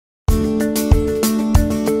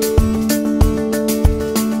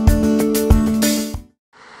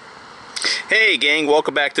Hey gang,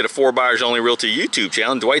 welcome back to the 4 Buyers Only Realty YouTube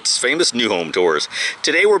channel, Dwight's famous new home tours.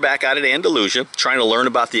 Today we're back out at Andalusia trying to learn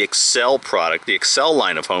about the Excel product, the Excel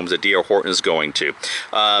line of homes that DR Horton is going to.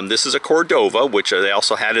 This is a Cordova, which they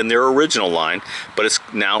also had in their original line, but it's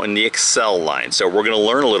now in the Excel line. So we're going to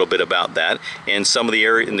learn a little bit about that and some of the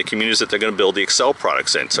area in the communities that they're going to build the Excel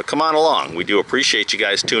products in. So come on along. We do appreciate you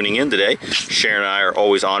guys tuning in today. Sharon and I are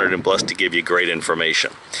always honored and blessed to give you great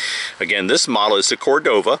information. Again, this model is the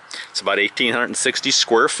Cordova. It's about 1,860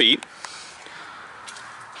 square feet.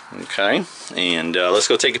 Okay, and let's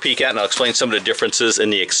go take a peek at it, and I'll explain some of the differences in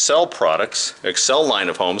the Excel products, Excel line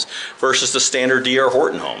of homes, versus the standard DR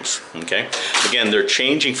Horton homes. Okay, again, they're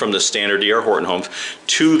changing from the standard DR Horton homes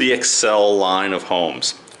to the Excel line of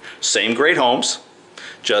homes. Same great homes,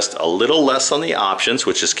 just a little less on the options,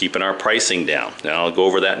 which is keeping our pricing down. Now I'll go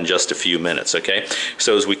over that in just a few minutes, okay?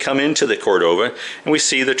 So as we come into the Cordova and we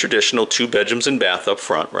see the traditional 2 bedrooms and bath up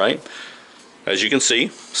front, right? As you can see,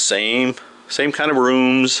 same kind of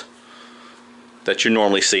rooms that you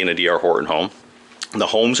normally see in a DR Horton home. The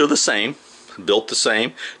homes are the same, built the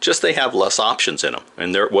same, just they have less options in them.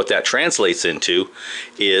 And what that translates into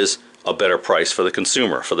is a better price for the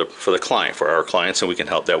consumer, for the client, for our clients, and we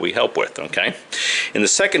help with, okay? In the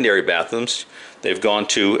secondary bathrooms, they've gone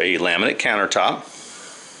to a laminate countertop,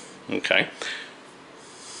 okay?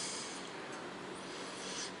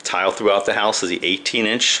 Tile throughout the house is the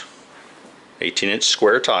 18-inch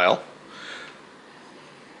square tile.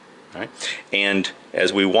 All right. And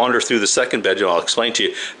as we wander through the second bedroom, I'll explain to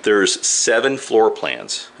you, there's 7 floor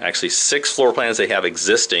plans. Actually 6 floor plans they have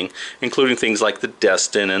existing, including things like the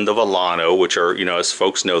Destin and the Vilano, which are, you know, as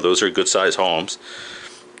folks know, those are good sized homes.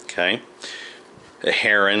 Okay. The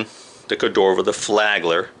Heron, the Cordova, the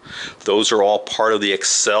Flagler, those are all part of the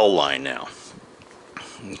Excel line now.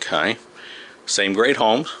 Okay. Same great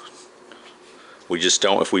homes. We just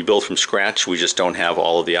don't, if we build from scratch, we just don't have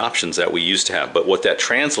all of the options that we used to have. But what that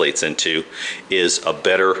translates into is a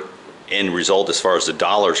better end result as far as the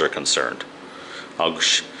dollars are concerned.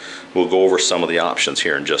 We'll go over some of the options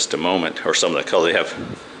here in just a moment, or some of the color they have.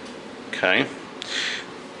 Okay.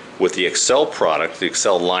 With the Excel product, the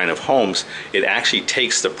Excel line of homes, it actually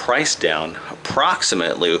takes the price down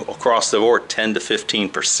approximately across the board 10 to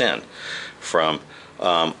 15% from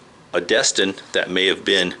a Destin that may have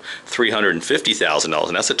been $350,000,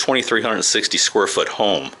 and that's a 2,360 square foot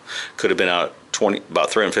home. Could have been about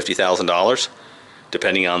 $350,000,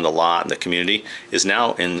 depending on the lot and the community, is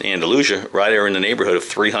now in Andalusia right there in the neighborhood of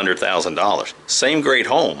 $300,000. Same great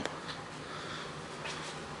home,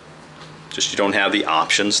 just you don't have the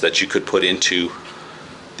options that you could put into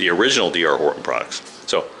the original DR Horton products.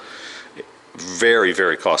 So very,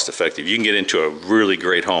 very cost effective. You can get into a really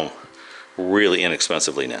great home really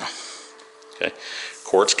inexpensively now. Okay,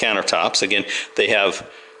 quartz countertops. Again, they have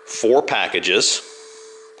 4 packages: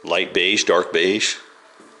 light beige, dark beige,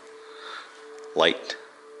 light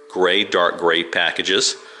gray, dark gray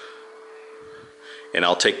packages, and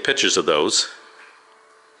I'll take pictures of those.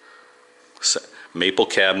 Maple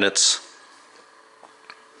cabinets.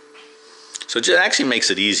 So it actually makes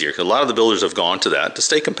it easier, because a lot of the builders have gone to that to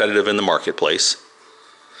stay competitive in the marketplace.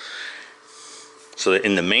 So that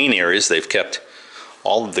in the main areas, they've kept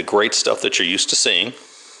all of the great stuff that you're used to seeing.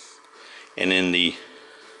 And in the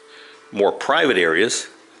more private areas,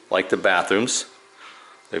 like the bathrooms,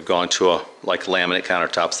 they've gone to like laminate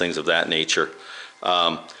countertops, things of that nature.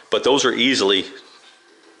 But those are easily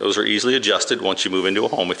adjusted once you move into a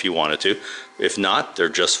home if you wanted to. If not, they're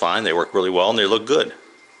just fine. They work really well and they look good.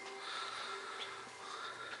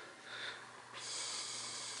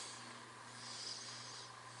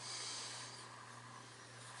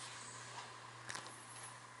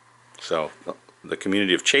 So the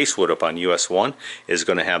community of Chasewood up on US 1 is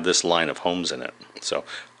going to have this line of homes in it. So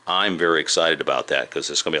I'm very excited about that, because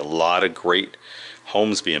there's going to be a lot of great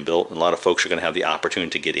homes being built, and a lot of folks are going to have the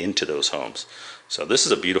opportunity to get into those homes. So this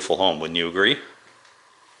is a beautiful home, wouldn't you agree?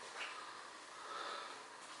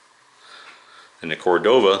 In the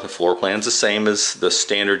Cordova, the floor plan's the same as the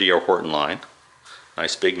standard DR Horton line.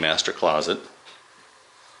 Nice big master closet.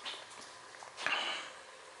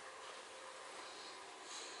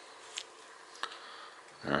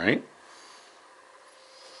 All right.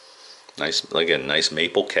 Nice, again, nice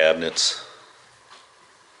maple cabinets.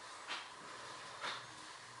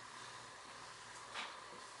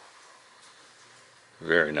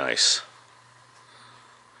 Very nice.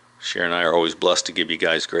 Sharon and I are always blessed to give you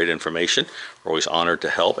guys great information. We're always honored to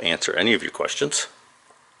help answer any of your questions.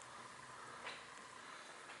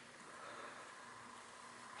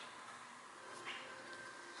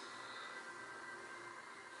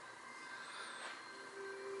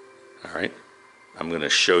 All right. I'm going to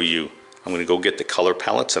show you I'm going to go get the color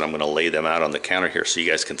palettes and I'm going to lay them out on the counter here so you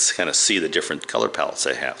guys can kind of see the different color palettes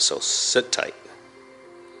I have. So sit tight.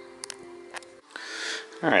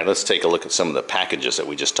 All right, let's take a look at some of the packages that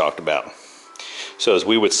we just talked about. So as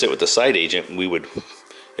we would sit with the site agent, we would,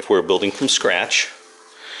 if we're building from scratch,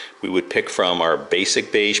 we would pick from our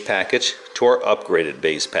basic beige package to our upgraded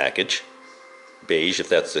beige package, beige if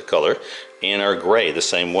that's the color, and our gray the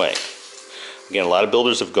same way. Again, a lot of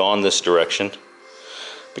builders have gone this direction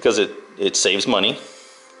because it saves money.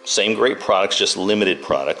 Same great products, just limited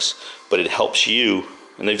products, but it helps you,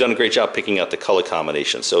 and they've done a great job picking out the color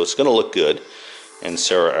combination, so it's going to look good. And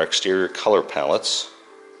so our exterior color palettes.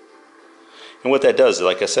 And what that does,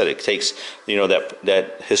 like I said, it takes, you know,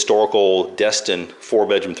 that historical Destin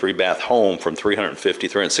 4-bedroom, 3-bath home from $350,000,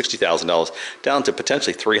 $360,000 down to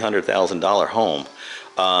potentially $300,000 home,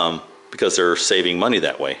 because they're saving money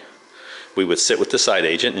that way. We would sit with the site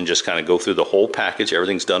agent and just kind of go through the whole package.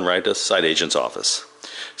 Everything's done right at the site agent's office.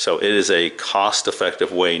 So it is a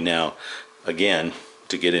cost-effective way now, again,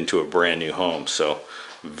 to get into a brand new home. So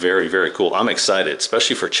very, very cool. I'm excited,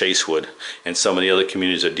 especially for Chasewood and some of the other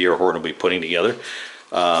communities that DR Horton will be putting together.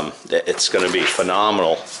 It's going to be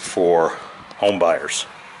phenomenal for home buyers.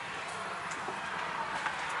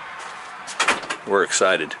 We're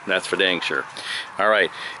excited. That's for dang sure. All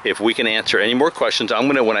right, if we can answer any more questions, I'm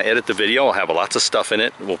gonna, when I edit the video, I'll have lots of stuff in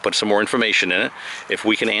it. We'll put some more information in it. If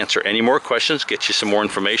we can answer any more questions, get you some more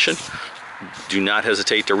information, do not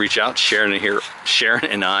hesitate to reach out. Sharon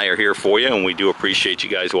and I are here for you, and we do appreciate you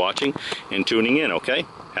guys watching and tuning in, okay?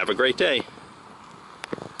 Have a great day.